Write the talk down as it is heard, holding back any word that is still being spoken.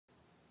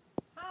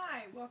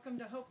welcome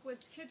to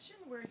Hopewood's Kitchen.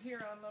 We're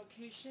here on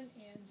location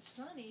in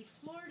sunny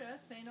Florida,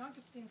 St.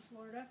 Augustine,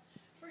 Florida.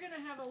 We're going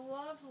to have a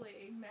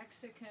lovely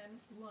Mexican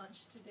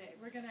lunch today.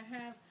 We're going to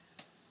have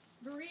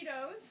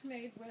burritos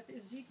made with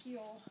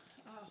Ezekiel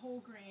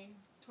whole grain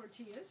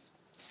tortillas.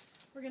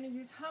 We're going to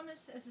use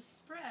hummus as a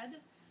spread,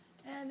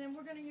 and then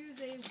we're going to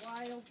use a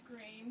wild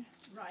grain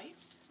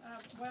rice,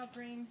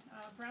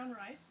 brown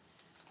rice,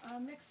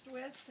 mixed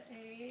with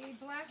a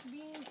black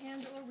bean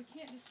or we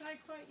can't decide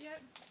quite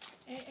yet,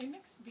 a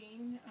mixed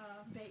bean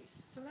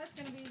base. So that's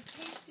going to be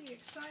tasty,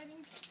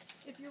 exciting.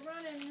 If you're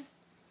running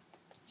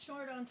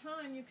short on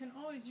time, you can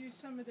always use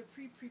some of the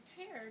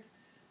pre-prepared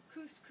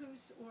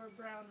couscous or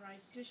brown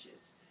rice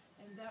dishes,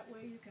 and that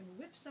way you can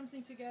whip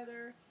something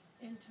together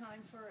in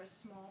time for a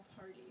small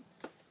party.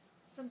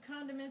 Some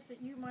condiments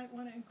that you might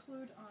want to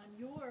include on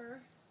your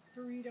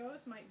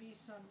burritos might be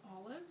some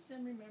olives,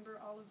 and remember,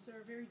 olives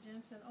are very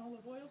dense in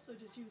olive oil, so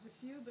just use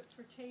a few, but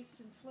for taste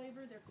and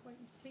flavor they're quite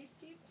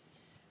tasty.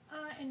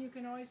 And you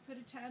can always put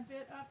a tad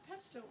bit of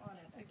pesto on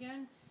it.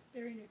 Again,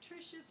 very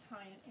nutritious,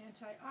 high in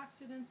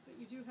antioxidants, but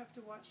you do have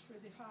to watch for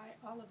the high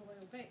olive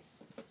oil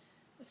base.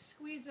 A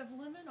squeeze of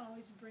lemon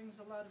always brings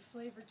a lot of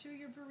flavor to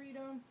your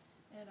burrito.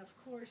 And of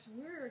course,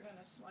 we're going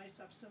to slice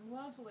up some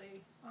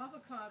lovely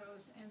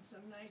avocados and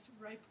some nice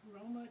ripe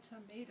Roma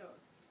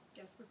tomatoes.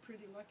 Guess we're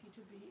pretty lucky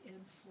to be in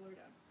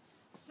Florida.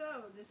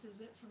 So this is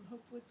it from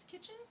Hopewood's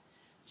Kitchen.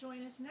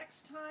 Join us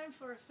next time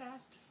for a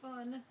fast,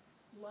 fun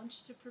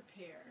lunch to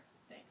prepare.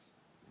 Thanks.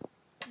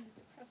 I need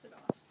to press it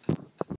off.